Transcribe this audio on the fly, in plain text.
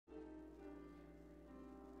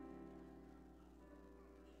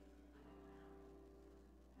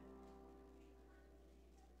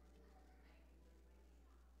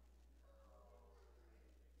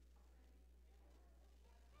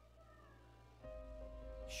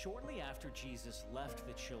Shortly after Jesus left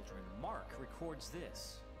the children, Mark records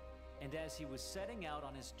this. And as he was setting out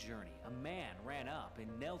on his journey, a man ran up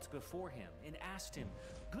and knelt before him and asked him,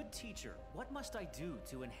 "Good teacher, what must I do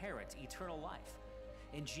to inherit eternal life?"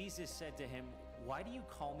 And Jesus said to him, "Why do you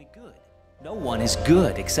call me good? No one is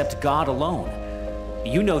good except God alone.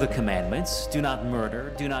 You know the commandments: do not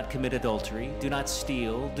murder, do not commit adultery, do not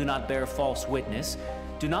steal, do not bear false witness,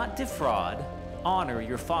 do not defraud, honor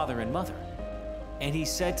your father and mother." And he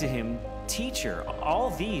said to him, "Teacher,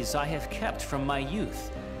 all these I have kept from my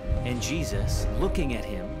youth." And Jesus, looking at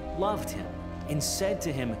him, loved him and said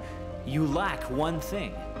to him, "You lack one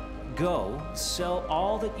thing. Go, sell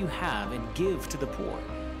all that you have and give to the poor,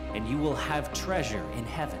 and you will have treasure in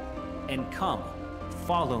heaven. And come,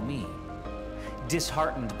 follow me."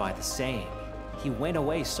 Disheartened by the saying, he went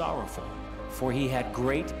away sorrowful, for he had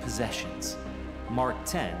great possessions. Mark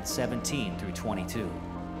 10:17-22.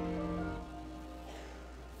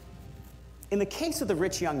 In the case of the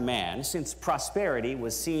rich young man, since prosperity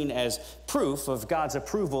was seen as proof of God's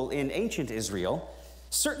approval in ancient Israel,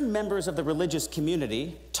 certain members of the religious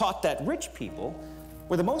community taught that rich people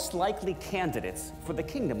were the most likely candidates for the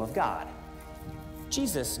kingdom of God.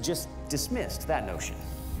 Jesus just dismissed that notion.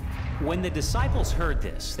 When the disciples heard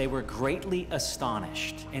this, they were greatly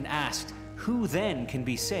astonished and asked, "Who then can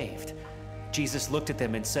be saved?" Jesus looked at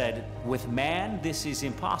them and said, "With man this is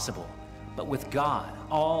impossible, but with God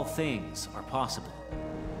all things are possible."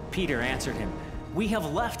 Peter answered him, "We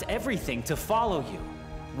have left everything to follow you.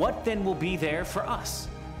 What then will be there for us?"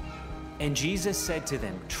 And Jesus said to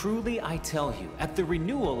them, "Truly I tell you, at the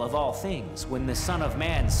renewal of all things, when the Son of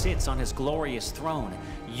Man sits on his glorious throne,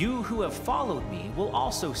 you who have followed me will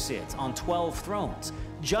also sit on 12 thrones,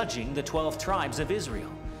 judging the 12 tribes of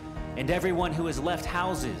Israel. And everyone who has left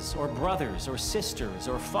houses, or brothers, or sisters,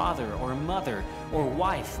 or father, or mother, or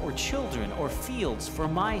wife, or children, or fields for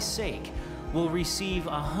my sake will receive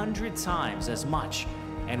 100 times as much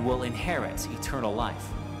and will inherit eternal life.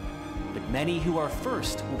 But many who are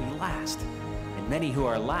first will be last, and many who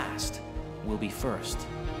are last will be first."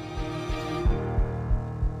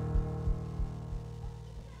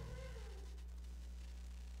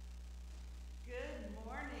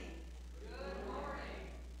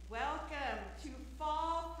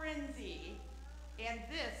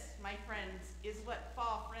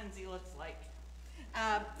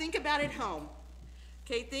 Think about it home.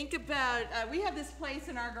 Okay, think about, we have this place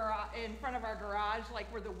in our garage, in front of our garage,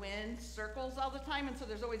 like where the wind circles all the time, and so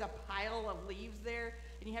there's always a pile of leaves there,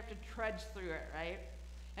 and you have to trudge through it, right?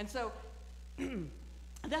 And so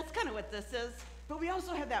that's kind of what this is. But we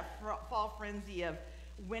also have that fall frenzy of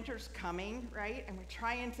winter's coming, right? And we're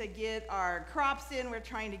trying to get our crops in, we're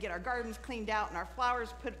trying to get our gardens cleaned out and our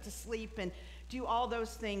flowers put to sleep and do all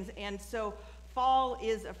those things. And so fall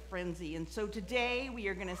is a frenzy. And so today we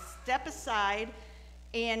are going to step aside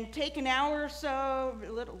and take an hour or so, a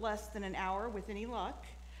little less than an hour with any luck,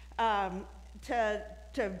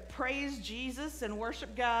 to praise Jesus and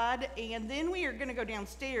worship God. And then we are going to go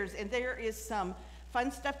downstairs, and there is some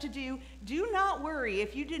fun stuff to do. Do not worry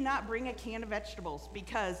if you did not bring a can of vegetables,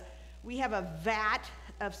 because we have a vat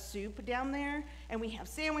of soup down there, and we have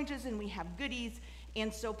sandwiches, and we have goodies.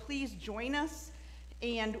 And so please join us.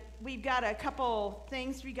 And we've got a couple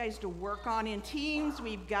things for you guys to work on in teams.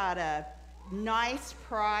 We've got a nice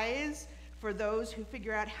prize for those who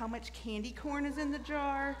figure out how much candy corn is in the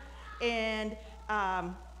jar. And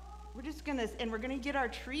we're gonna get our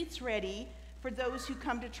treats ready for those who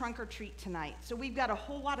come to trunk or treat tonight. So we've got a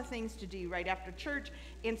whole lot of things to do right after church,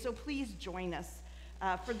 and so please join us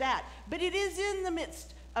for that. But it is in the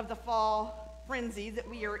midst of the fall frenzy that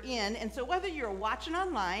we are in, and so whether you're watching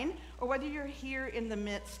online or whether you're here in the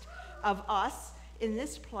midst of us in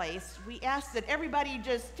this place, we ask that everybody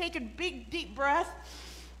just take a big deep breath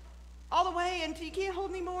all the way until you can't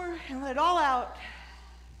hold anymore and let it all out.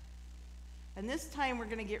 And this time we're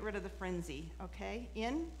going to get rid of the frenzy, okay?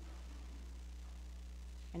 In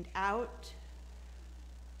and out.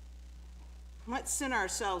 Let's center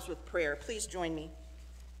ourselves with prayer. Please join me.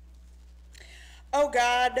 Oh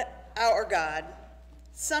God, our God,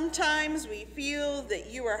 sometimes we feel that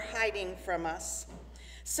you are hiding from us.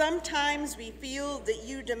 Sometimes we feel that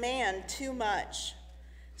you demand too much.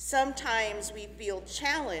 Sometimes we feel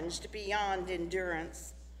challenged beyond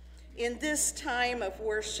endurance. In this time of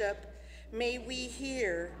worship, may we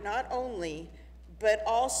hear not only, but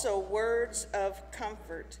also words of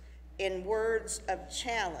comfort and words of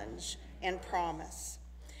challenge and promise.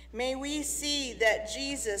 May we see that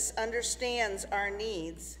Jesus understands our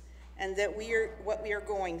needs and that what we are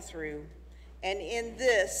going through. And in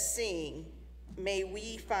this seeing, may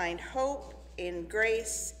we find hope and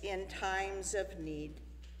grace in times of need.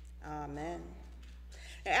 Amen.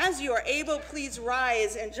 As you are able, please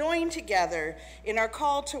rise and join together in our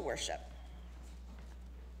call to worship.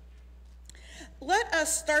 Let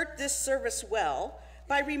us start this service well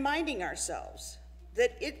by reminding ourselves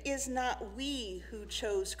that it is not we who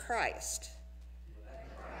chose Christ,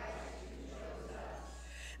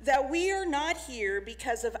 that we are not here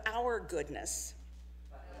because of our goodness,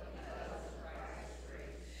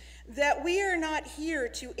 that we are not here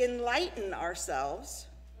to enlighten ourselves,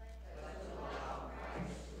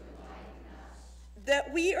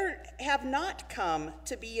 that we have not come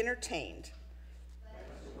to be entertained,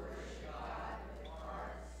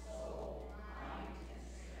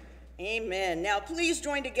 amen. Now please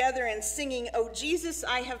join together in singing, "O Jesus,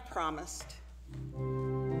 I Have Promised."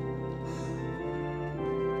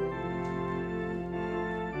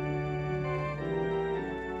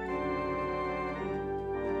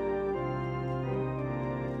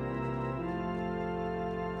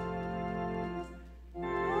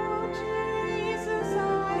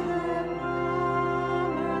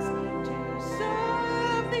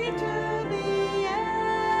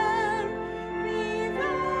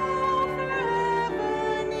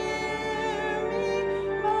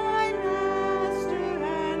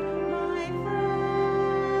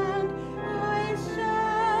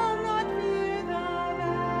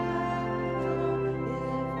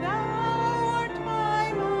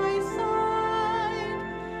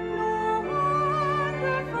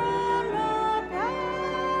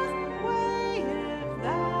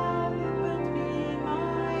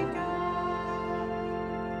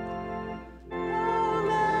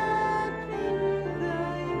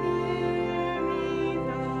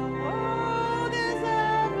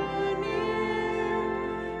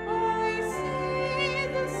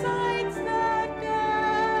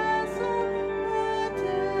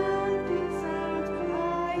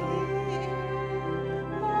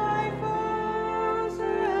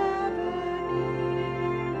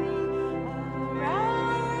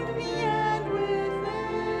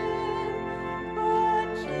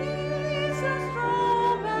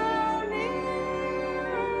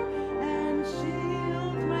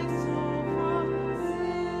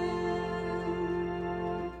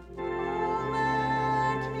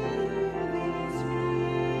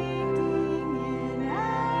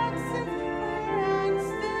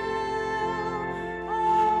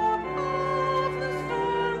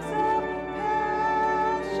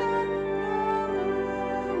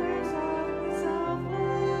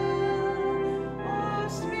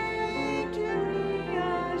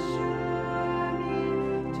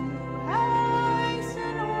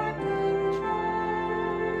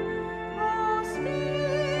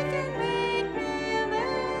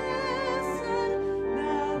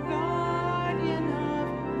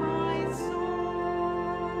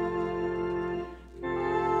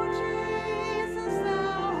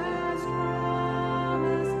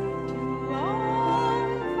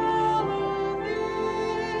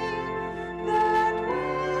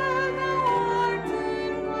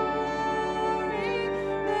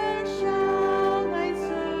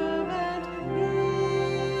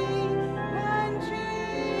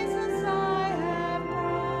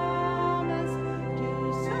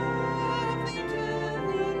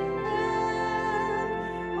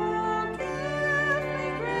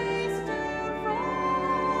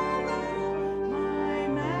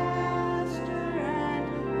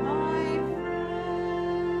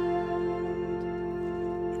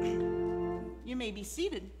 May be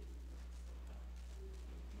seated.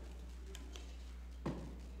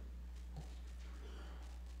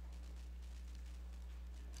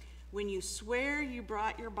 When you swear, you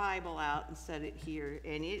brought your Bible out and set it here,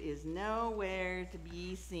 and it is nowhere to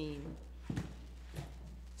be seen.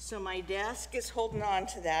 So my desk is holding on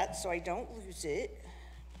to that so I don't lose it.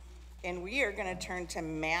 And we are going to turn to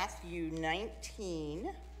Matthew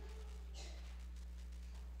 19.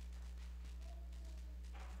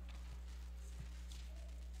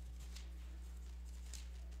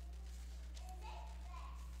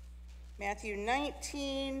 Matthew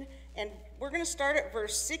 19, and we're going to start at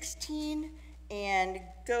verse 16 and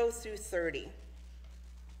go through 30.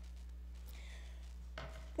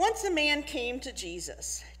 Once a man came to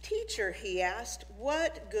Jesus. "Teacher," he asked,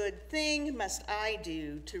 "what good thing must I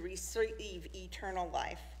do to receive eternal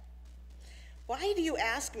life?" "Why do you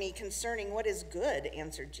ask me concerning what is good?"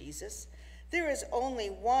 answered Jesus. "There is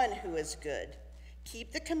only one who is good.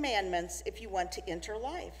 Keep the commandments if you want to enter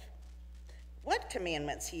life." "What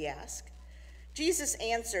commandments?" he asked. Jesus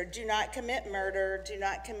answered, "Do not commit murder, do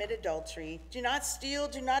not commit adultery, do not steal,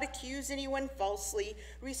 do not accuse anyone falsely,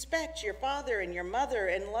 respect your father and your mother,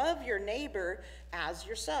 and love your neighbor as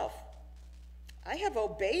yourself." "I have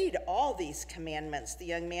obeyed all these commandments," the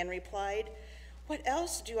young man replied. "What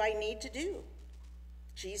else do I need to do?"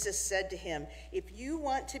 Jesus said to him, "If you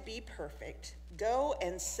want to be perfect, go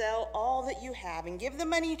and sell all that you have and give the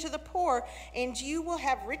money to the poor, and you will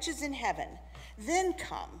have riches in heaven. Then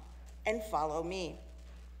come and follow me."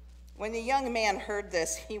 When the young man heard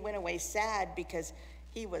this, he went away sad because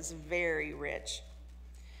he was very rich.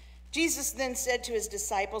 Jesus then said to his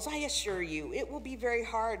disciples, "I assure you, it will be very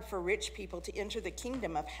hard for rich people to enter the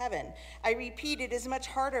kingdom of heaven. I repeat, it is much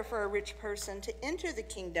harder for a rich person to enter the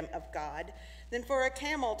kingdom of God than for a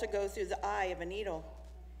camel to go through the eye of a needle."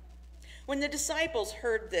 When the disciples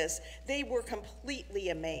heard this, they were completely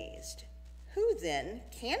amazed. "Who then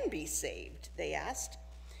can be saved?" they asked.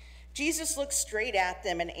 Jesus looked straight at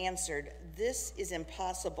them and answered, "This is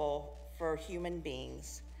impossible for human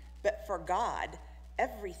beings, but for God,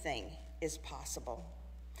 everything is possible."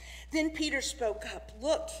 Then Peter spoke up.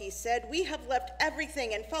 "Look," he said, "we have left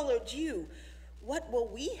everything and followed you. What will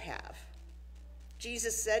we have?"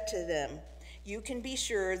 Jesus said to them, "You can be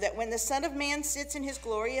sure that when the Son of Man sits in his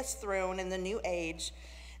glorious throne in the new age,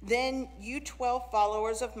 then you 12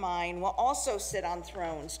 followers of mine will also sit on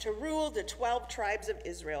thrones to rule the 12 tribes of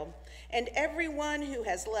Israel. And everyone who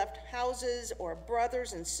has left houses or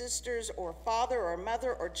brothers and sisters or father or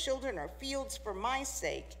mother or children or fields for my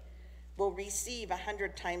sake will receive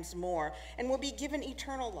 100 times more and will be given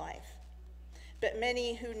eternal life. But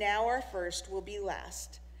many who now are first will be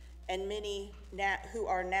last, and many who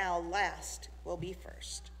are now last will be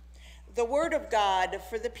first." The word of God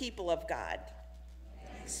for the people of God.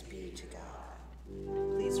 Thanks be to God.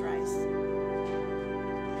 Please rise.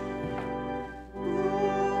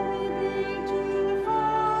 Glory be to the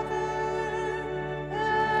Father,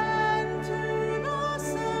 and to the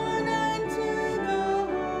Son, and to the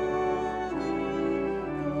Holy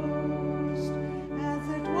Ghost, as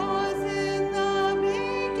it was in the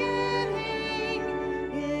beginning,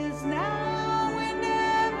 is now, and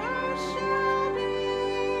ever shall be,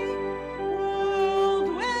 world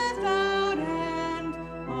without end.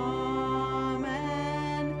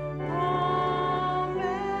 Amen. Amen.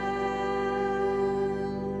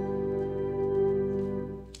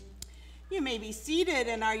 You may be seated,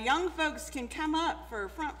 and our young folks can come up for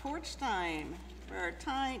front porch time, for our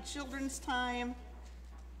children's time.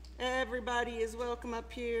 Everybody is welcome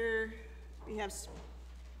up here. We have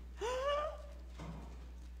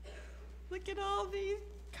look at all these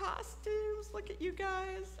costumes. Look at you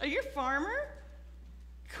guys. Are you a farmer?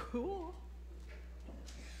 Cool.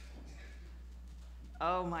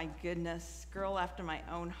 Oh my goodness, girl after my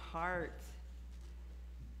own heart.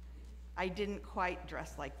 I didn't quite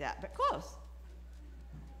dress like that, but close.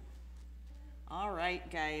 All right,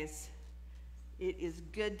 guys. It is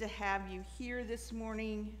good to have you here this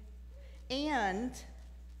morning. And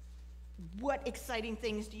what exciting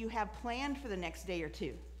things do you have planned for the next day or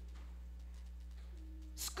two?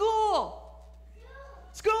 School!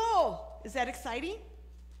 School! Is that exciting?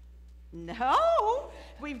 No.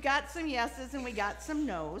 We've got some yeses and we got some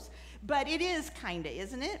nos, but it is kinda,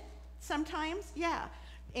 isn't it? Sometimes, yeah.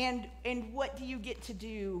 And what do you get to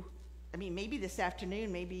do? I mean, maybe this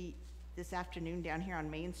afternoon down here on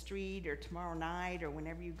Main Street, or tomorrow night, or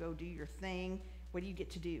whenever you go do your thing, what do you get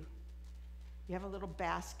to do? You have a little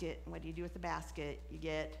basket, and what do you do with the basket? You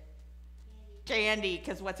get candy,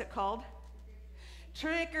 because what's it called?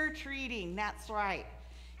 Trick-or-treating, that's right.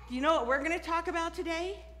 Do you know what we're going to talk about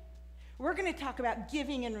today? We're going to talk about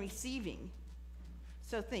giving and receiving.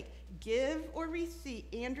 So think, give or receive,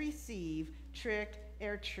 trick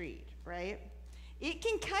or treat, right? It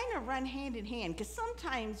can kind of run hand in hand, because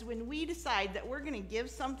sometimes when we decide that we're going to give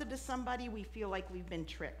something to somebody, we feel like we've been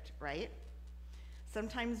tricked, right?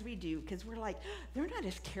 Sometimes we do, because we're like, they're not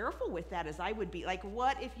as careful with that as I would be. Like,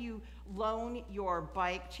 what if you loan your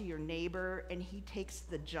bike to your neighbor and he takes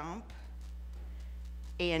the jump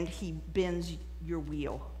and he bends your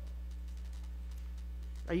wheel?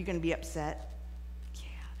 Are you going to be upset? Yeah,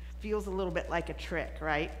 feels a little bit like a trick,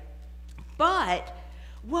 right? But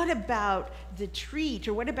what about the treat?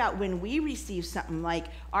 Or what about when we receive something like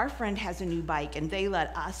our friend has a new bike and they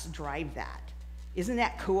let us drive that? Isn't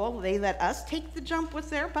that cool? They let us take the jump with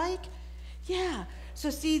their bike? Yeah. So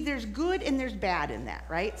see, there's good and there's bad in that,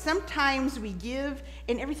 right? Sometimes we give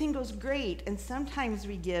and everything goes great, and sometimes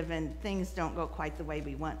we give and things don't go quite the way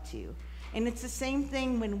we want to. And it's the same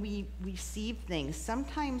thing when we receive things.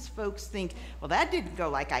 Sometimes folks think, well, that didn't go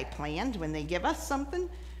like I planned when they give us something,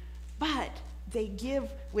 but they give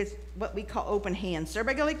with what we call open hands. So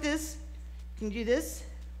everybody go like this. Can you do this?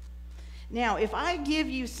 Now, if I give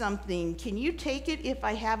you something, can you take it if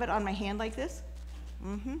I have it on my hand like this?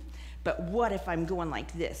 But what if I'm going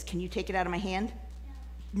like this? Can you take it out of my hand?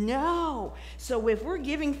 No. So if we're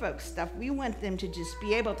giving folks stuff, we want them to just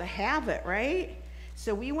be able to have it, right?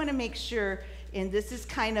 So we want to make sure, and this is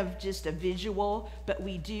kind of just a visual, but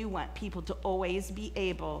we do want people to always be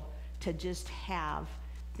able to just have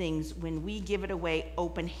things when we give it away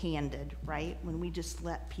open-handed, right? When we just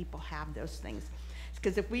let people have those things.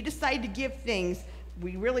 Because if we decide to give things,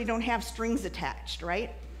 we really don't have strings attached,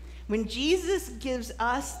 right? When Jesus gives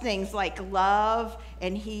us things like love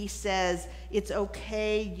and he says, it's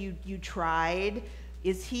okay, you tried,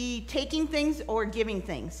 is he taking things or giving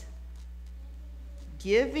things?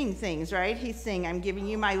 Giving things, right? He's saying, I'm giving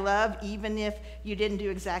you my love even if you didn't do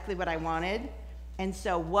exactly what I wanted. And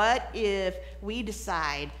so what if we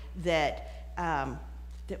decide that,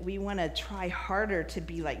 that we want to try harder to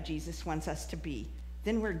be like Jesus wants us to be?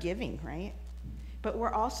 Then we're giving, right? But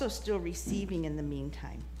we're also still receiving in the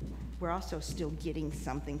meantime. We're also still getting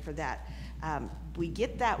something for that. We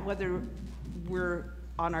get that whether we're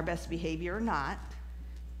on our best behavior or not,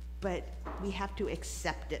 but we have to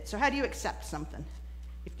accept it. So how do you accept something?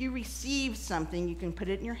 If you receive something, you can put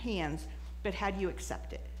it in your hands, but how do you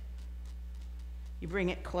accept it? You bring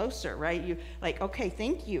it closer, right? You like, okay,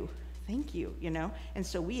 thank you, you know? And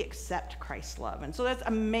so we accept Christ's love. And so that's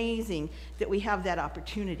amazing that we have that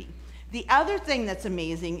opportunity. The other thing that's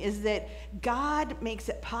amazing is that God makes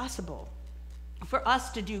it possible for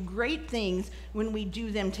us to do great things when we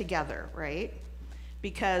do them together, right?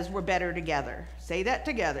 Because we're better together. Say that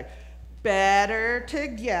together. Better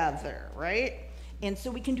together, right? And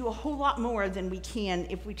so we can do a whole lot more than we can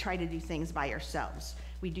if we try to do things by ourselves.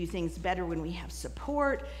 We do things better when we have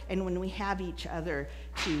support and when we have each other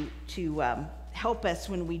to help us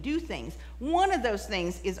when we do things. One of those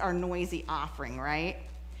things is our noisy offering, right?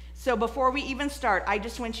 So before we even start, I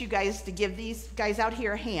just want you guys to give these guys out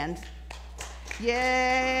here a hand.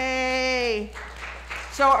 Yay!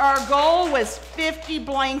 So our goal was 50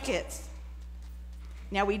 blankets.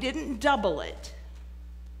 Now we didn't double it,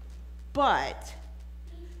 but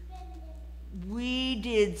we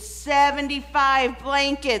did 75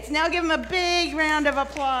 blankets. Now give them a big round of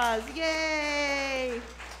applause. Yay!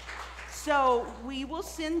 So we will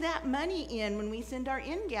send that money in when we send our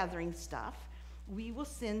in-gathering stuff. We will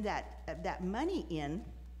send that money in,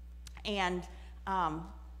 and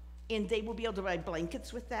they will be able to buy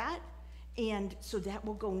blankets with that. And so that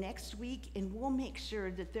will go next week, and we'll make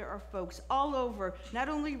sure that there are folks all over, not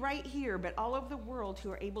only right here, but all over the world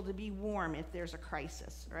who are able to be warm if there's a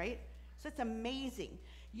crisis, right? So it's amazing.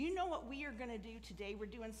 You know what we are going to do today? We're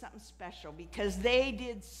doing something special because they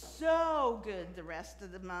did so good the rest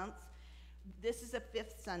of the month. This is the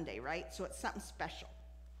 5th Sunday, right? So it's something special.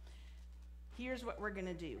 Here's what we're going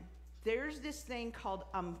to do. There's this thing called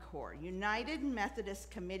UMCOR, United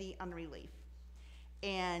Methodist Committee on Relief.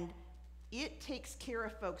 And it takes care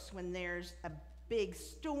of folks when there's a big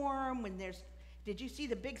storm, did you see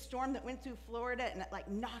the big storm that went through Florida and it like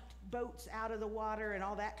knocked boats out of the water and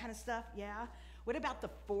all that kind of stuff? Yeah. What about the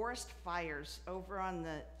forest fires over on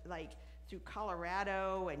through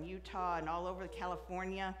Colorado and Utah and all over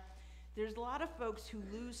California? There's a lot of folks who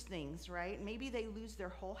lose things, right? Maybe they lose their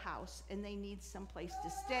whole house and they need some place to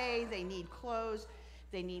stay, they need clothes,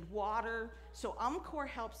 they need water. So UMCOR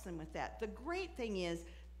helps them with that. The great thing is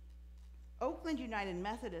Oakland United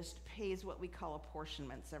Methodist pays what we call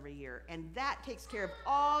apportionments every year, and that takes care of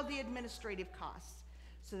all the administrative costs.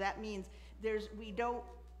 So that means we don't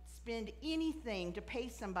spend anything to pay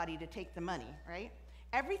somebody to take the money, right?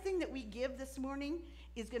 Everything that we give this morning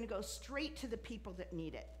is going to go straight to the people that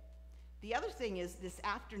need it. The other thing is this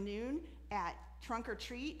afternoon at Trunk or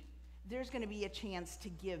Treat, there's going to be a chance to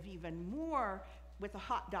give even more with a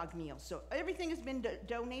hot dog meal. So everything has been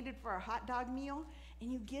donated for a hot dog meal,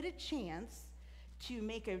 and you get a chance to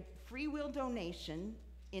make a free will donation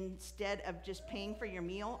instead of just paying for your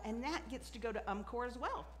meal, and that gets to go to UMCOR as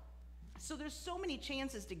well. So there's so many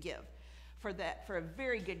chances to give for a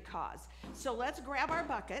very good cause. So let's grab our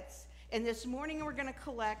buckets. And this morning we're going to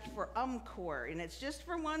collect for UMCOR, and it's just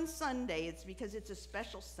for one Sunday. It's because it's a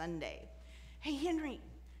special Sunday. Hey, Henry,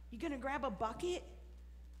 you going to grab a bucket?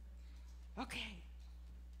 Okay.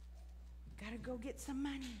 Got to go get some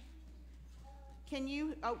money. Can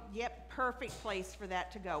you? Oh, yep, perfect place for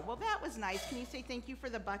that to go. Well, that was nice. Can you say thank you for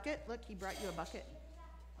the bucket? Look, he brought you a bucket.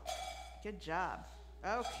 Good job.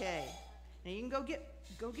 Okay. Now you can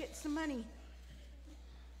go get some money.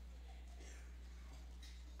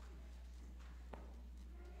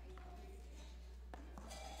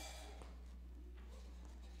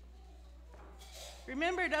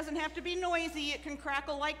 Remember, it doesn't have to be noisy. It can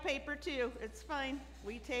crackle like paper, too. It's fine.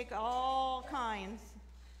 We take all kinds.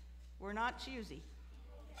 We're not choosy.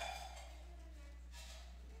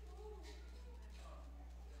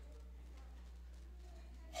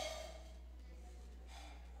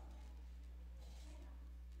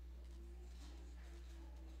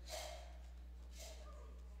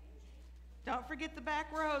 Don't forget the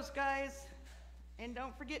back rows, guys. And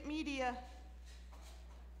don't forget media.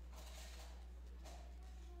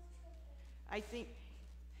 I think,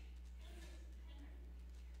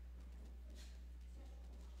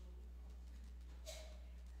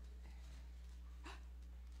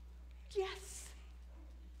 yes.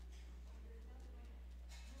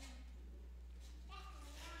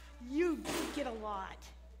 You did get a lot.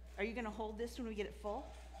 Are you gonna hold this when we get it full?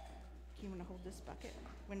 You wanna hold this bucket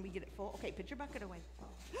when we get it full? Okay, put your bucket away.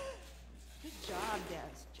 Good job,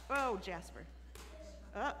 Des. Oh, Jasper.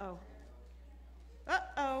 Uh-oh.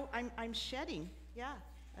 Uh-oh, I'm shedding. Yeah,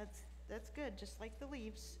 that's good, just like the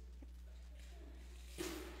leaves.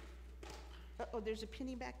 Uh-oh, there's a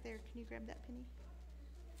penny back there. Can you grab that penny?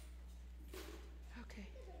 Okay.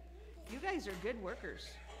 You guys are good workers.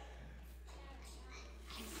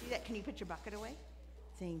 See that? Can you put your bucket away?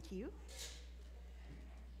 Thank you.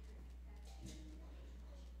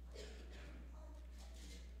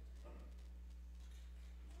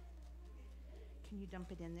 Can you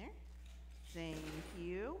dump it in there? Thank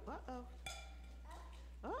you. Uh-oh.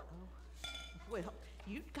 Uh-oh. Well,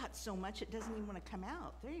 you've got so much it doesn't even want to come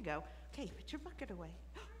out. There you go. Okay, put your bucket away.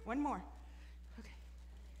 One more. Okay.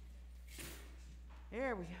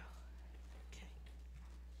 There we go.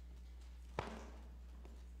 Okay.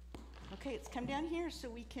 Okay, it's come down here so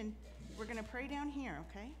we're going to pray down here,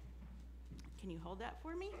 okay? Can you hold that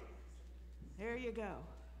for me? There you go.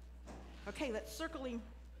 Okay, let's circle him.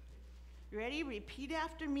 You ready? Repeat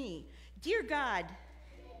after me. Dear God,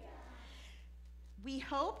 we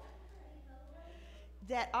hope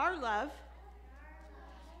that our love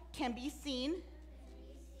can be seen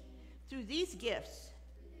through these gifts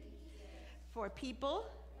for people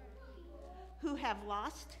who have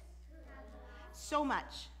lost so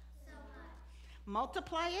much.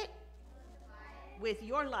 Multiply it with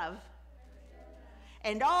your love.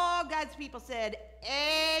 And all God's people said,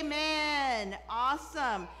 amen.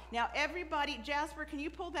 Awesome. Now everybody, Jasper, can you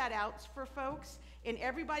pull that out for folks? And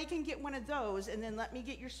everybody can get one of those, and then let me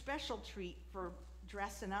get your special treat for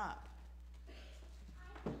dressing up.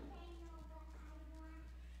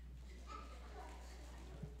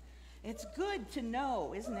 It's good to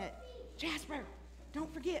know, isn't it? Jasper,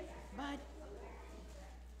 don't forget, bud.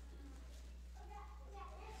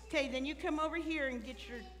 Okay, then you come over here and get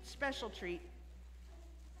your special treat.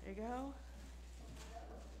 There you go.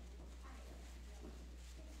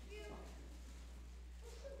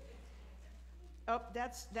 Oh,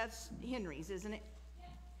 that's Henry's, isn't it?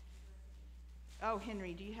 Oh,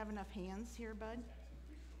 Henry, do you have enough hands here, bud?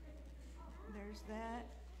 There's that.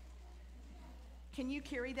 Can you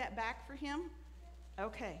carry that back for him?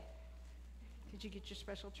 Okay. Did you get your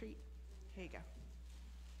special treat? Here you go.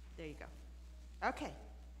 There you go. Okay.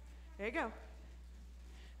 There you go.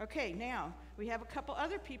 Okay, now we have a couple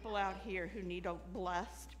other people out here who need a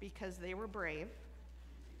blessed because they were brave.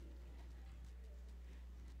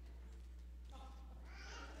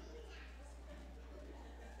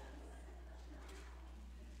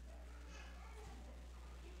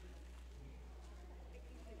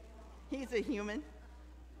 He's a human.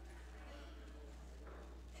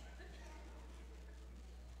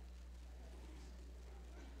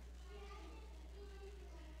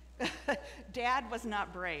 Dad was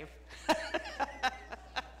not brave.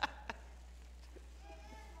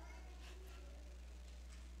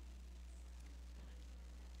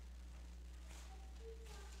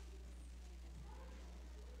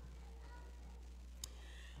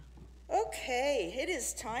 Okay, it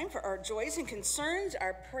is time for our joys and concerns,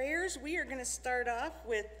 our prayers. We are going to start off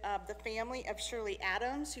with the family of Shirley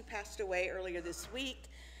Adams, who passed away earlier this week.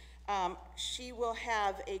 She will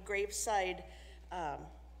have a graveside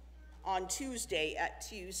on Tuesday at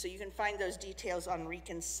 2, so you can find those details on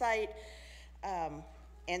Rican's site.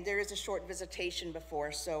 And there is a short visitation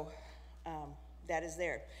before, so that is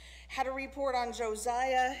there. Had a report on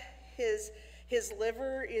Josiah. His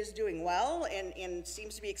liver is doing well and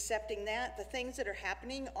seems to be accepting that. The things that are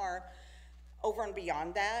happening are over and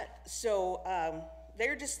beyond that. So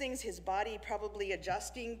they're just things his body probably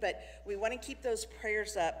adjusting, but we want to keep those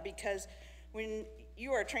prayers up because when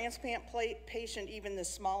you are a transplant patient, even the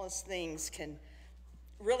smallest things can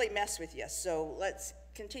really mess with you. So let's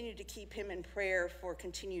continue to keep him in prayer for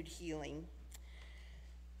continued healing.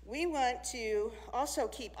 We want to also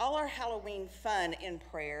keep all our Halloween fun in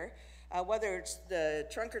prayer, whether it's the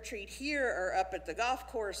trunk or treat here or up at the golf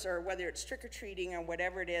course or whether it's trick-or-treating or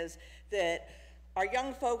whatever it is, that our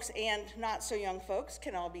young folks and not so young folks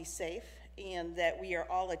can all be safe and that we are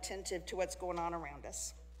all attentive to what's going on around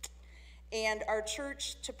us. And our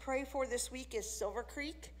church to pray for this week is Silver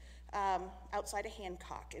Creek outside of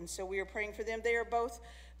Hancock. And so we are praying for them. They are both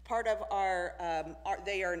part of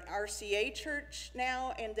they are an RCA church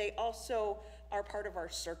now, and they also are part of our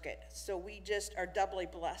circuit. So we just are doubly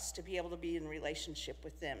blessed to be able to be in relationship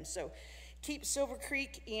with them. So keep Silver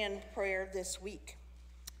Creek in prayer this week.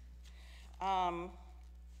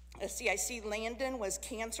 Let's see, I see Landon was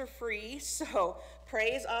cancer-free, so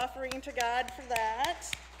praise offering to God for that.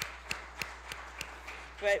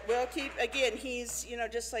 But we'll keep, again, he's,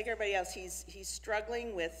 just like everybody else, he's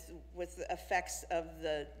struggling with the effects of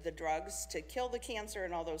the drugs to kill the cancer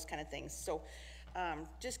and all those kind of things. So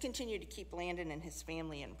just continue to keep Landon and his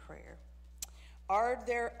family in prayer. Are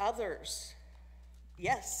there others?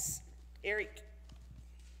 Yes, Eric.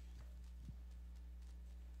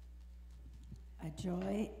 A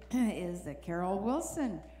joy is that Carol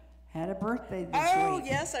Wilson had a birthday this week. Oh,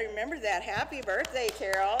 yes, I remember that. Happy birthday,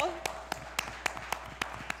 Carol.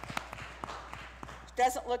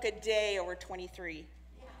 Doesn't look a day over 23.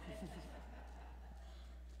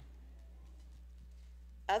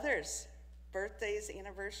 Others, birthdays,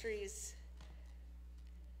 anniversaries.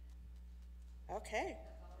 Okay.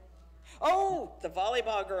 Oh, the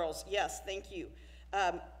volleyball girls. Yes, thank you.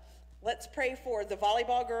 Let's pray for the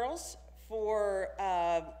volleyball girls.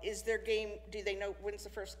 Is their game, do they know when's the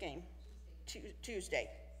first game? Tuesday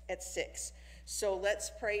at 6. So let's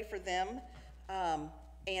pray for them.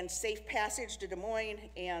 And safe passage to Des Moines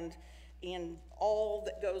and all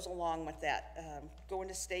that goes along with that. Going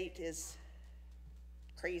to state is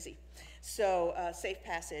crazy. So safe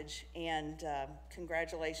passage and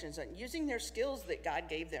congratulations on using their skills that God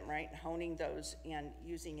gave them, right? Honing those and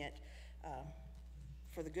using it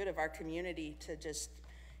for the good of our community to just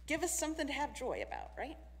give us something to have joy about,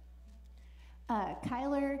 right?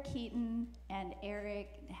 Kyler, Keaton, and Eric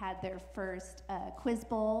had their first quiz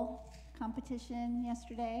bowl competition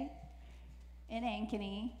yesterday in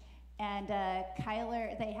Ankeny, and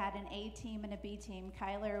Kyler, they had an A team and a B team.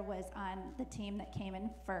 Kyler was on the team that came in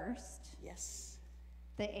first. Yes.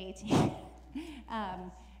 The A team.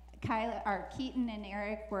 Keaton and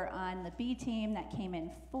Eric were on the B team that came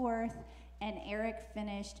in fourth, and Eric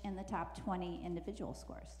finished in the top 20 individual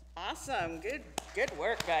scores. Awesome, good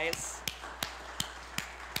work, guys.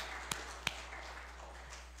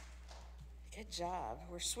 Good job.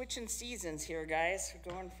 We're switching seasons here, guys.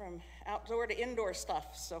 We're going from outdoor to indoor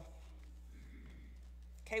stuff, so.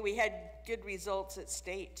 Okay, we had good results at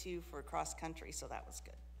state, too, for cross country, so that was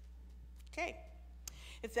good. Okay,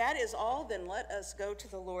 if that is all, then let us go to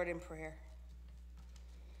the Lord in prayer.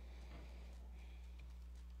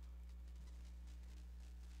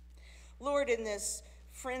 Lord, in this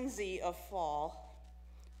frenzy of fall,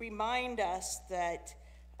 remind us that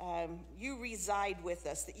you reside with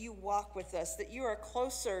us, that you walk with us, that you are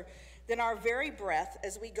closer than our very breath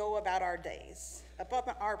as we go about our days,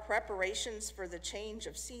 about our preparations for the change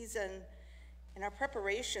of season, and our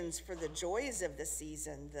preparations for the joys of the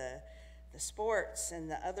season, the sports and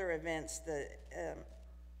the other events, the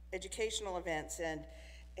educational events,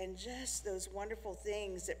 and just those wonderful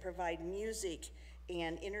things that provide music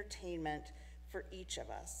and entertainment for each of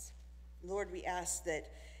us. Lord, we ask that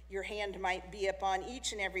your hand might be upon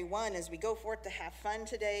each and every one as we go forth to have fun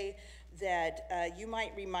today, that you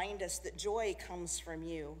might remind us that joy comes from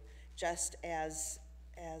you, just as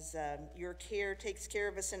your care takes care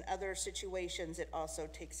of us in other situations, it also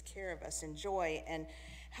takes care of us in joy. And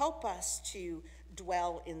help us to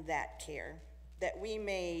dwell in that care, that we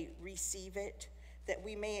may receive it, that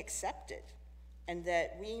we may accept it, and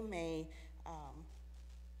that we may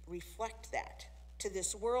reflect that to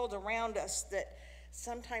this world around us that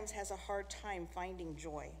sometimes has a hard time finding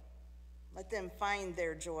joy. Let them find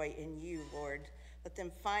their joy in you, Lord. Let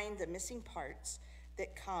them find the missing parts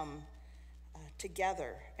that come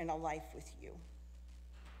together in a life with you.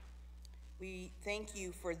 We thank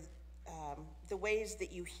you for the ways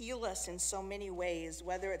that you heal us in so many ways,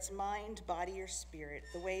 whether it's mind, body, or spirit,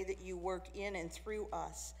 the way that you work in and through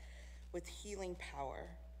us with healing power.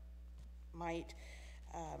 Might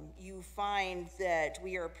you find that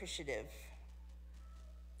we are appreciative.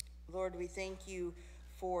 Lord, we thank you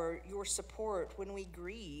for your support when we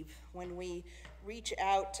grieve, when we reach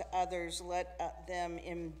out to others, let them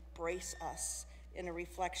embrace us in a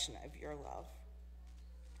reflection of your love.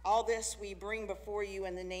 All this we bring before you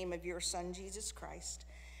in the name of your Son, Jesus Christ,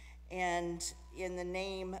 and in the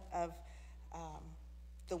name of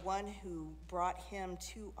the one who brought him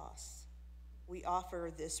to us. We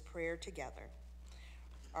offer this prayer together.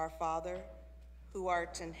 Our Father, who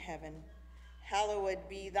art in heaven, hallowed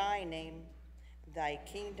be thy name. Thy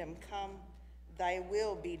kingdom come, thy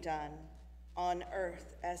will be done, on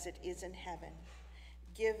earth as it is in heaven.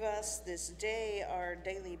 Give us this day our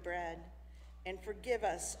daily bread, and forgive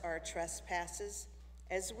us our trespasses,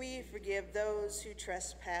 as we forgive those who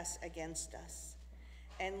trespass against us.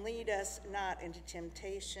 And lead us not into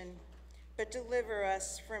temptation, but deliver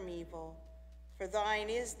us from evil. For thine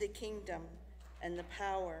is the kingdom, and the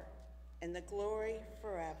power, and the glory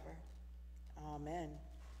forever. Amen.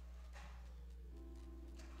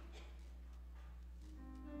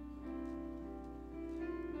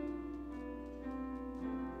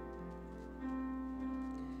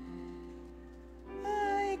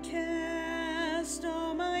 I cast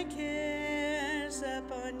all my cares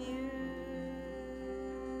upon you.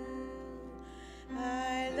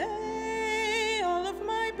 I lay all of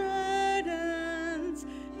my burdens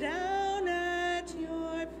down at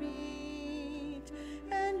your feet,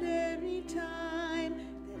 and every time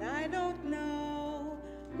that I don't know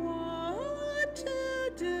what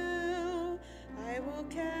to do, I will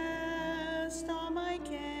cast all my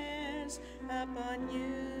cares upon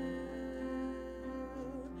you.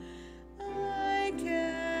 I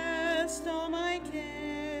cast all my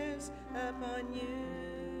cares upon you.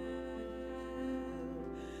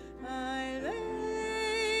 I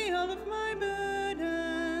lay all of my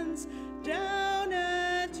burdens down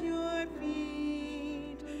at your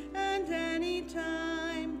feet, and any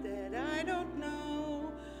time that I don't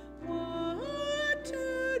know what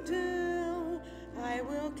to do, I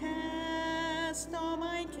will cast all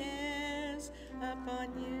my cares upon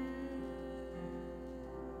you.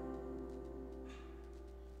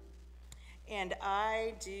 And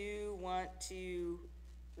I do want to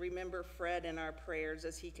remember Fred in our prayers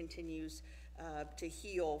as he continues to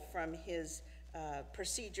heal from his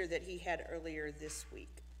procedure that he had earlier this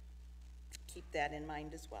week. Keep that in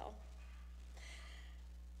mind as well.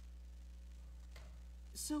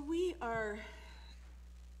 So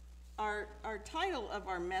our title of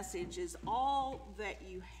our message is All That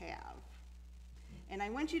You Have. And I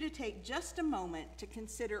want you to take just a moment to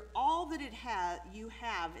consider all that you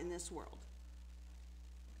have in this world.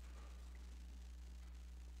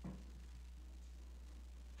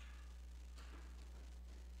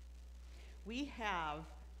 We have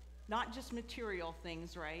not just material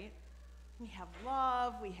things, right? We have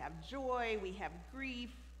love, we have joy, we have grief.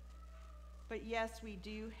 But yes, we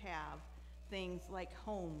do have things like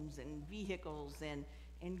homes and vehicles and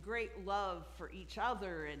great love for each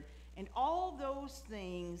other and all those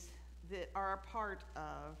things that are a part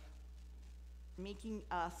of making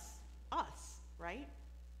us, right?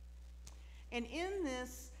 And in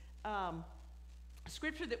this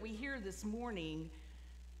scripture that we hear this morning,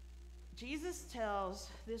 Jesus tells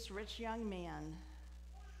this rich young man,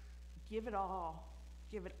 give it all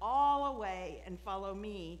away and follow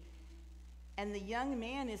me. And the young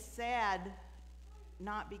man is sad,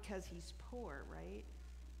 not because he's poor, right?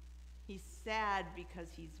 He's sad because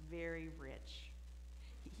he's very rich.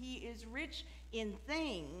 He is rich in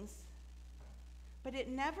things, but it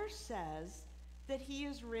never says that he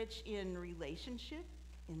is rich in relationship,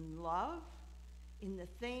 in love, in the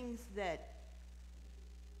things that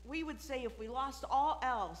we would say if we lost all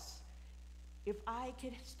else, if I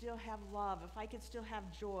could still have love, if I could still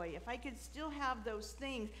have joy, if I could still have those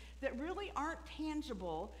things that really aren't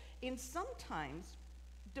tangible and sometimes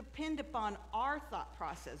depend upon our thought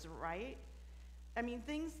process, right? I mean,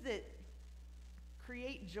 things that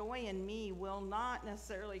create joy in me will not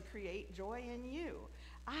necessarily create joy in you.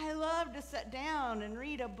 I love to sit down and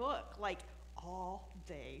read a book like all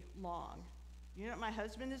day long. You know what my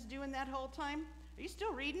husband is doing that whole time? Are you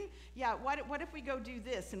still reading? Yeah, what if we go do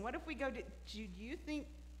this? And what if we go do you think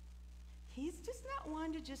he's just not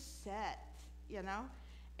one to just sit, you know?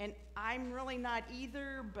 And I'm really not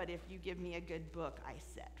either, but if you give me a good book, I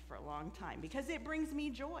sit for a long time because it brings me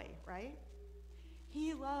joy, right?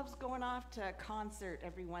 He loves going off to a concert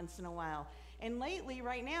every once in a while. And lately,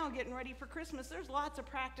 right now, getting ready for Christmas, there's lots of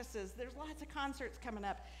practices. There's lots of concerts coming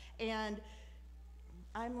up. And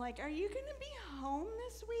I'm like, are you going to be home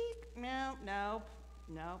this week? No,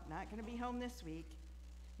 not going to be home this week.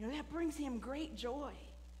 You know, that brings him great joy.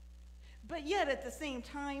 But yet, at the same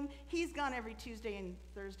time, he's gone every Tuesday and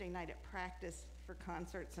Thursday night at practice for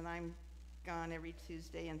concerts, and I'm gone every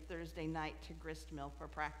Tuesday and Thursday night to Gristmill for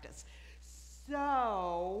practice.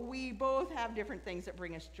 So we both have different things that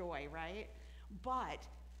bring us joy, right? But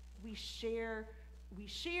we share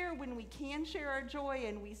when we can share our joy,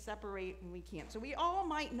 and we separate when we can't. So we all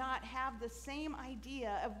might not have the same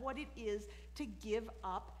idea of what it is to give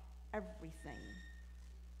up everything.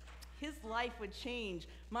 His life would change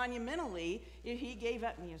monumentally if he gave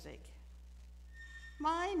up music.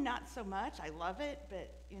 Mine, not so much. I love it, but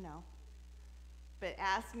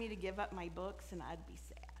ask me to give up my books and I'd be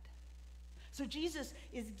sad. So Jesus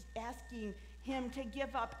is asking him to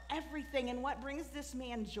give up everything. And what brings this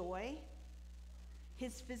man joy?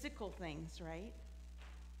 his physical things, right?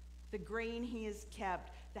 The grain he has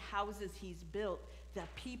kept, the houses he's built, the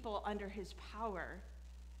people under his power,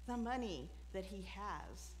 the money that he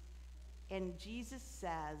has. And Jesus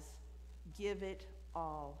says, give it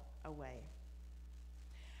all away.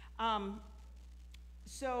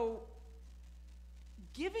 So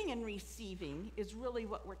giving and receiving is really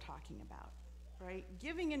what we're talking about, right?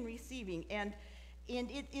 Giving and receiving, and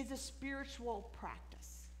it is a spiritual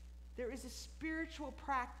practice. There is a spiritual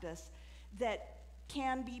practice that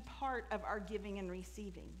can be part of our giving and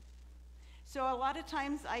receiving. So a lot of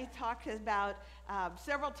times I talk about,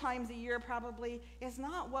 several times a year probably, it's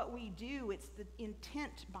not what we do, it's the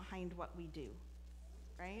intent behind what we do,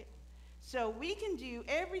 right? So we can do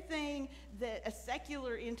everything that a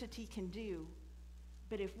secular entity can do,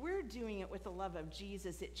 but if we're doing it with the love of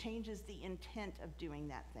Jesus, it changes the intent of doing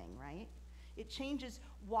that thing, right? It changes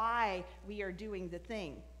why we are doing the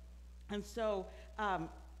thing. And so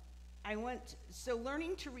so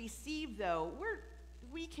learning to receive, though,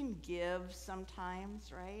 we can give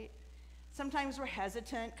sometimes, right? Sometimes we're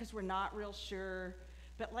hesitant because we're not real sure.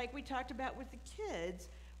 But like we talked about with the kids,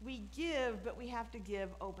 we give, but we have to give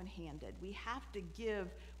open-handed. We have to give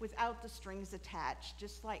without the strings attached,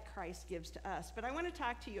 just like Christ gives to us. But I want to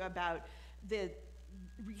talk to you about the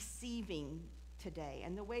receiving today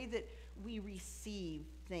and the way that we receive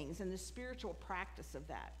things and the spiritual practice of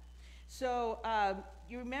that. So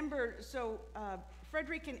you remember,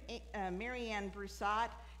 Frederick and Marianne Broussard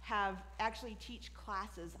have actually teach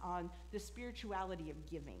classes on the spirituality of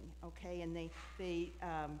giving, okay? And they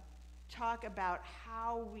talk about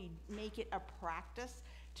how we make it a practice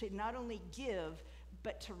to not only give,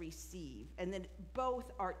 but to receive, and that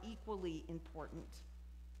both are equally important.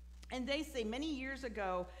 And they say many years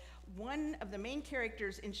ago, one of the main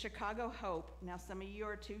characters in Chicago Hope, now some of you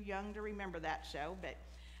are too young to remember that show, but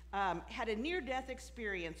had a near-death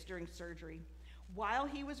experience during surgery. While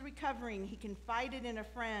he was recovering, he confided in a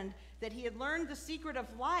friend that he had learned the secret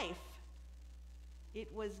of life.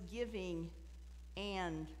 It was giving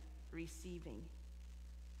and receiving.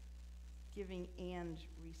 Giving and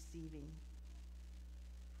receiving.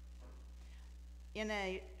 In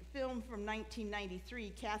a film from 1993,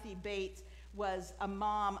 Kathy Bates was a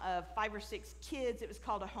mom of 5 or 6 kids. It was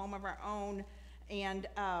called A Home of Our Own. And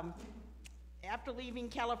after leaving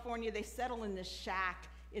California, they settled in this shack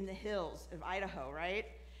in the hills of Idaho, right?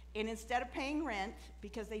 And instead of paying rent,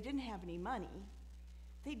 because they didn't have any money,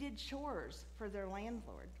 they did chores for their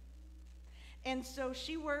landlord. And so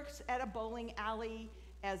she works at a bowling alley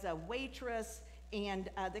as a waitress, and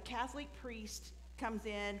the Catholic priest comes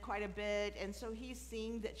in quite a bit, and so he's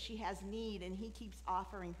seeing that she has need, and he keeps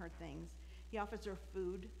offering her things. He offers her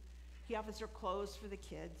food. He offers her clothes for the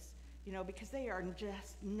kids, because they are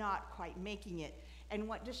just not quite making it. And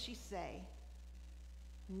what does she say?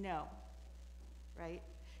 No, right?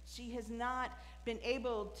 She has not been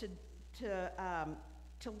able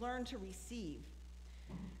to learn to receive.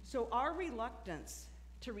 So our reluctance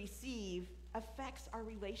to receive affects our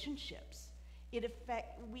relationships.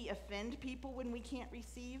 We offend people when we can't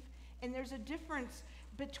receive, and there's a difference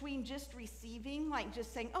between just receiving, like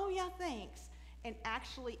just saying, oh yeah, thanks, and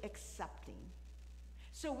actually accepting.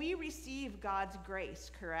 So we receive God's grace,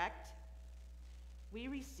 correct? We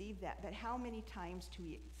receive that, but how many times do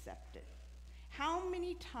we accept it? How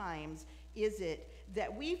many times is it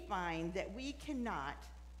that we find that we cannot,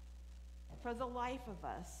 for the life of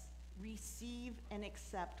us, receive and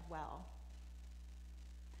accept well?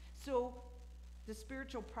 So the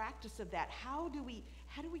spiritual practice of that, how do we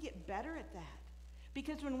get better at that?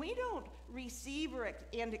 Because when we don't receive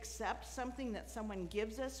and accept something that someone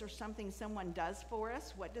gives us or something someone does for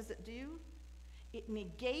us, what does it do? It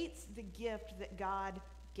negates the gift that God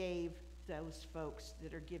gave those folks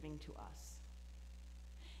that are giving to us.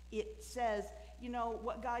 It says,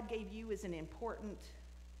 what God gave you isn't important.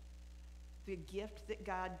 The gift that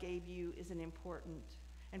God gave you isn't important.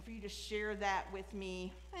 And for you to share that with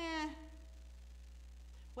me,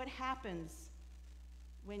 what happens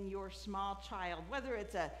when your small child, whether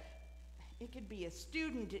it could be a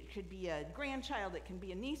student, it could be a grandchild, it can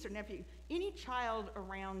be a niece or nephew, any child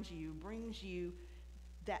around you brings you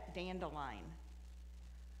that dandelion.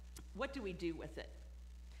 What do we do with it?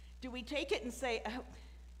 Do we take it and say, oh,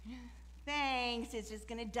 thanks, it's just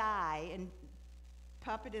gonna die, and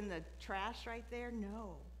pop it in the trash right there?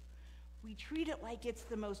 No. We treat it like it's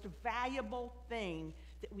the most valuable thing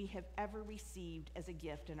that we have ever received as a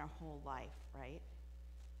gift in our whole life, right?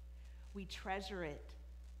 We treasure it.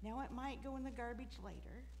 Now it might go in the garbage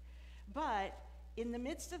later, but in the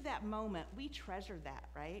midst of that moment, we treasure that,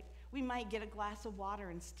 right? We might get a glass of water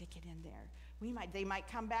and stick it in there. They might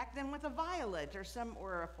come back then with a violet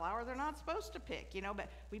or a flower they're not supposed to pick, but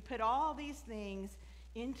we put all these things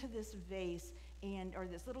into this vase or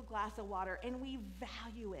this little glass of water, and we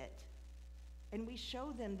value it. And we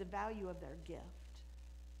show them the value of their gift.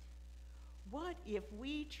 What if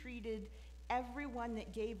we treated everyone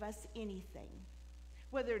that gave us anything,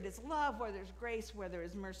 whether it is love, whether it's grace, whether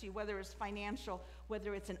it's mercy, whether it's financial,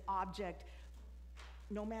 whether it's an object,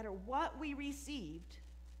 no matter what we received,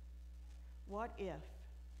 what if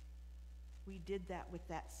we did that with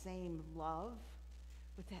that same love,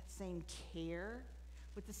 with that same care,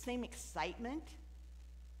 with the same excitement?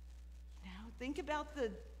 Think about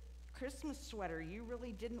the Christmas sweater you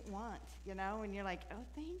really didn't want, and you're like, oh,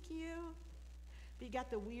 thank you. But you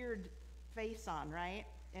got the weird face on, right?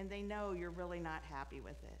 And they know you're really not happy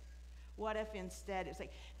with it. What if instead it's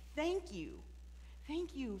like, thank you.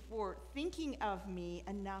 Thank you for thinking of me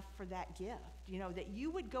enough for that gift, that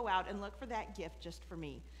you would go out and look for that gift just for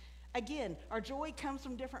me. Again, our joy comes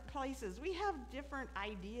from different places. We have different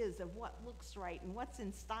ideas of what looks right and what's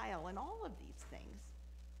in style and all of these things.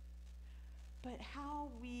 But how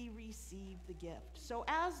we receive the gift. So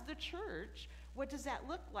as the church, what does that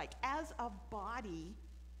look like? As a body,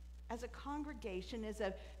 as a congregation, as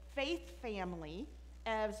a faith family,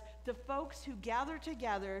 as the folks who gather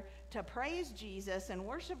together to praise Jesus and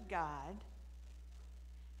worship God,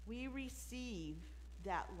 we receive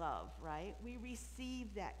that love, right? We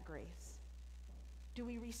receive that grace. Do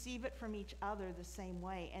we receive it from each other the same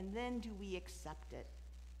way? And then do we accept it?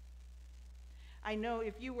 I know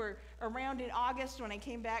if you were around in August when I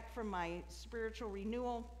came back from my spiritual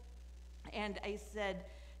renewal, and I said,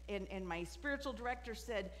 and my spiritual director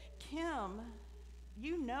said, Kim,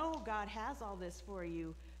 you know God has all this for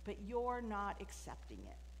you, but you're not accepting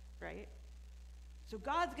it, right? So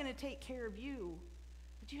God's going to take care of you,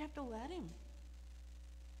 but you have to let him.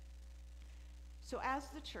 So as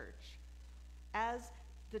the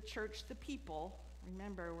church, the people,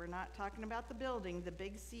 remember, we're not talking about the building, the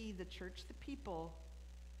big C, the church, the people.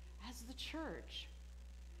 As the church,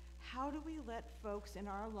 how do we let folks in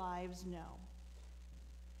our lives know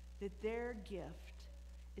that their gift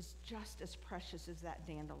is just as precious as that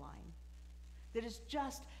dandelion? That is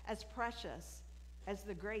just as precious as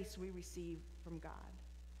the grace we receive from God.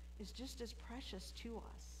 Is just as precious to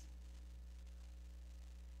us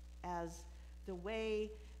as the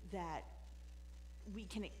way that we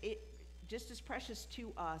can, just as precious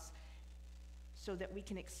to us so that we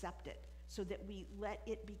can accept it, so that we let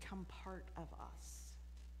it become part of us.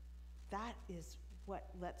 That is what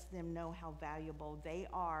lets them know how valuable they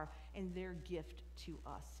are and their gift to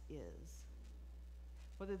us is.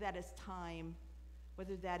 Whether that is time,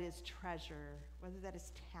 whether that is treasure, whether that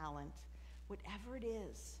is talent, whatever it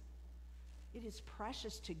is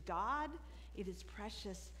precious to God, it is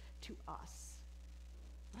precious to us.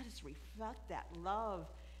 Let us reflect that love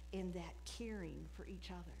and that caring for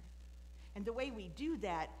each other. And the way we do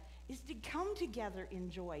that is to come together in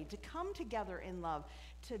joy, to come together in love,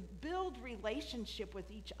 to build relationship with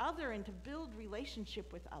each other and to build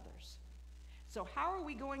relationship with others. So how are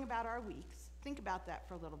we going about our weeks? Think about that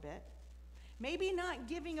for a little bit. Maybe not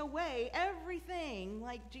giving away everything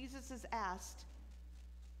like Jesus has asked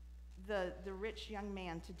the rich young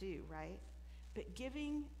man to do, right? But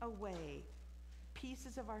giving away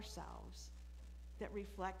pieces of ourselves that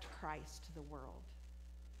reflect Christ to the world.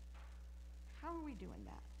 How are we doing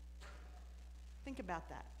that? Think about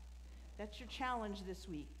that. That's your challenge this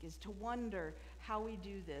week, is to wonder how we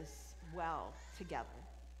do this well together.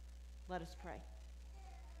 Let us pray.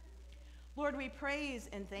 Lord, we praise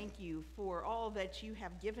and thank you for all that you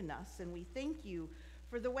have given us, and we thank you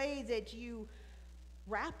for the way that you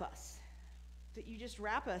wrap us, that you just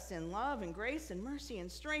wrap us in love and grace and mercy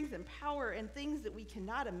and strength and power and things that we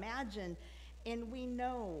cannot imagine. And we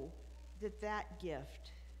know that that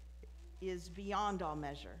gift is beyond all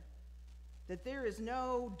measure, that there is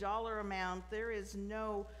no dollar amount, there is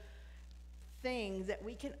no thing that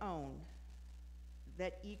we can own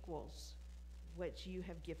that equals what you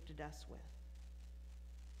have gifted us with.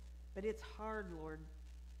 But it's hard, Lord.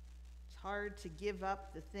 It's hard to give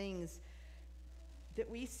up the things that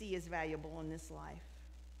we see as valuable in this life,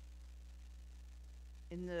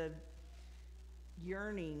 in the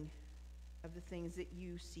yearning of the things that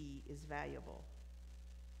you see as valuable.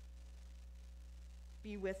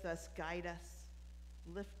 Be with us, guide us,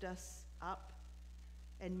 lift us up,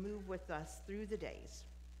 and move with us through the days,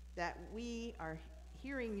 that we are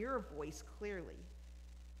hearing your voice clearly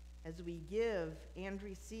as we give and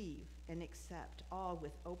receive and accept, all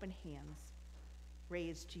with open hands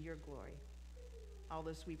raised to your glory. All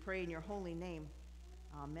this we pray in your holy name.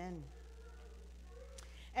 Amen.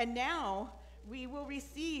 And now we will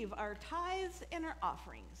receive our tithes and our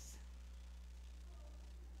offerings.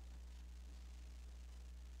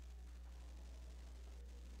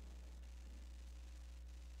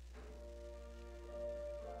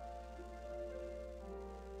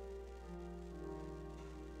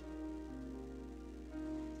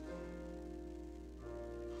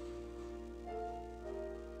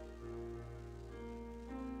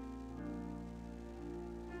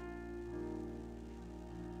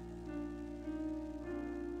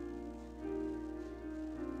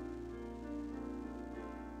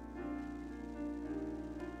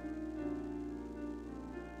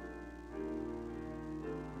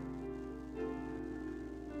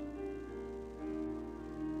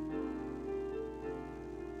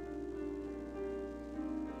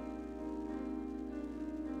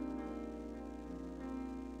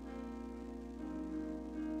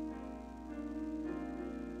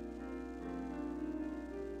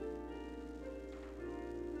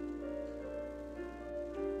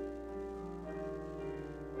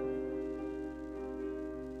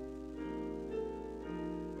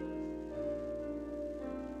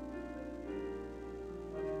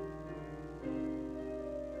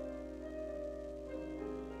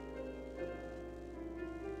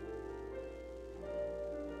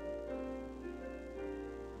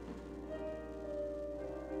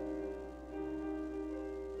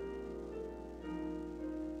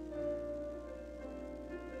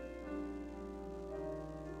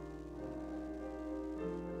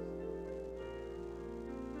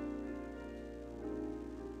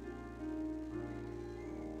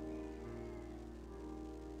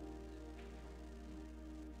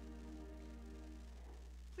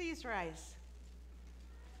 Please rise.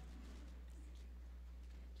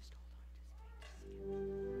 Just hold on.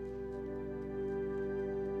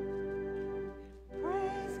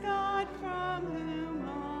 Praise God from whom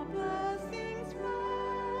all blessings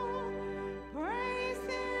flow. Praise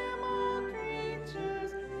Him, all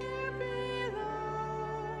creatures here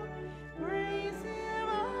below. Praise Him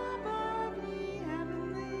above the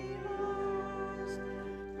heavenly host.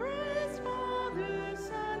 Praise Father,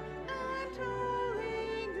 Son, and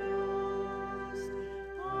Holy Ghost.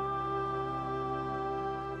 Amen.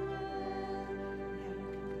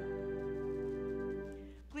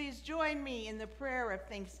 Please join me in the prayer of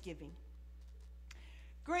thanksgiving.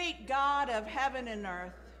 Great God of heaven and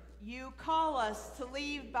earth, you call us to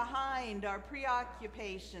leave behind our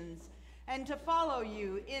preoccupations and to follow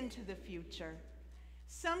you into the future.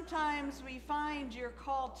 Sometimes we find your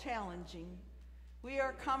call challenging. We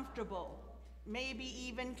are comfortable, maybe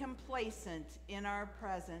even complacent in our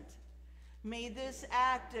present. May this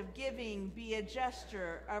act of giving be a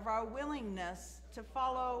gesture of our willingness to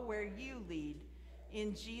follow where you lead.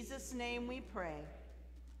 In Jesus' name we pray.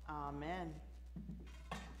 Amen.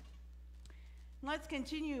 Let's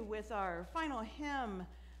continue with our final hymn,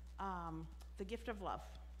 The Gift of Love.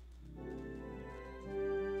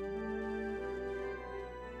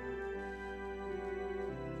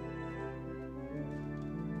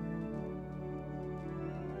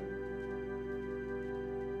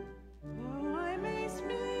 Though I may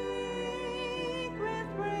speak with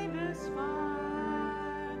bravest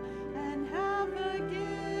fire and have the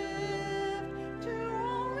gift to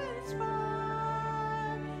all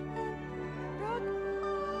inspire, and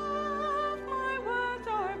of my words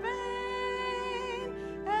are vain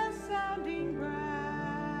as sounding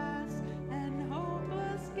brass and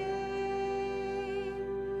hopeless gain.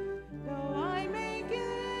 Though I may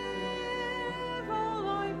give all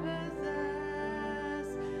I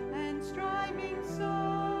possess and striving so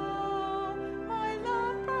my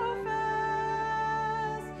love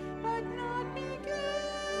profess, but not be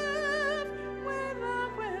give with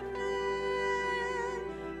love within,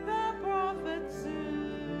 the prophet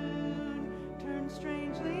soon turns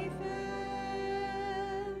strangely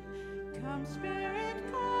thin. Come, Spirit,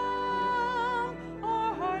 come,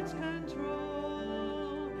 our hearts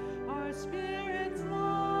control, our spirits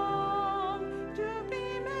long to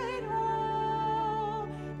be made whole.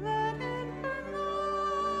 Let infinite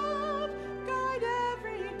love guide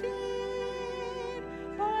every deed.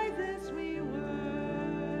 By this we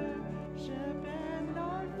worship and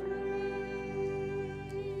are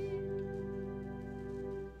free.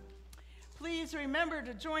 Please remember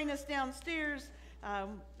to join us downstairs. I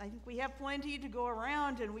think we have plenty to go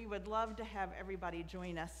around, and we would love to have everybody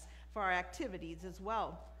join us for our activities as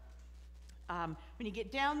well. When you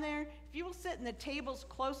get down there, if you will sit in the tables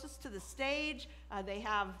closest to the stage, they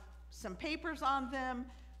have some papers on them,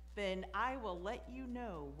 then I will let you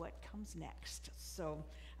know what comes next. So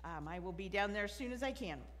I will be down there as soon as I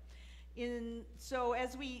can. So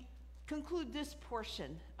as we conclude this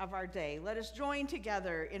portion of our day, let us join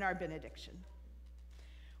together in our benediction.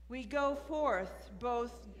 We go forth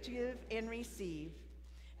both to give and receive.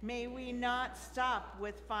 May we not stop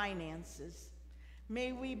with finances.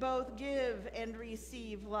 May we both give and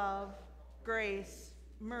receive love, grace,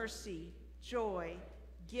 mercy, joy,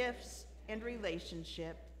 gifts, and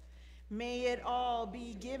relationship. May it all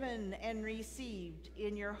be given and received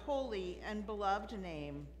in your holy and beloved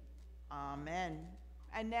name. Amen.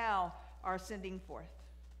 And now, our sending forth.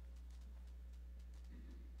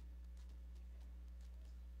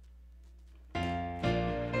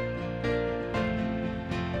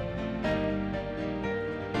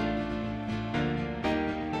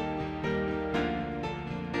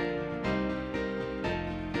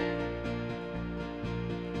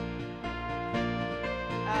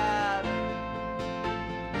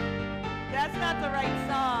 That's not the right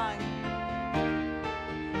song.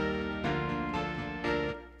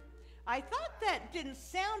 I thought that didn't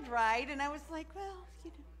sound right, and I was like, well,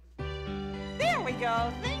 you know. There we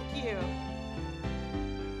go. Thank you.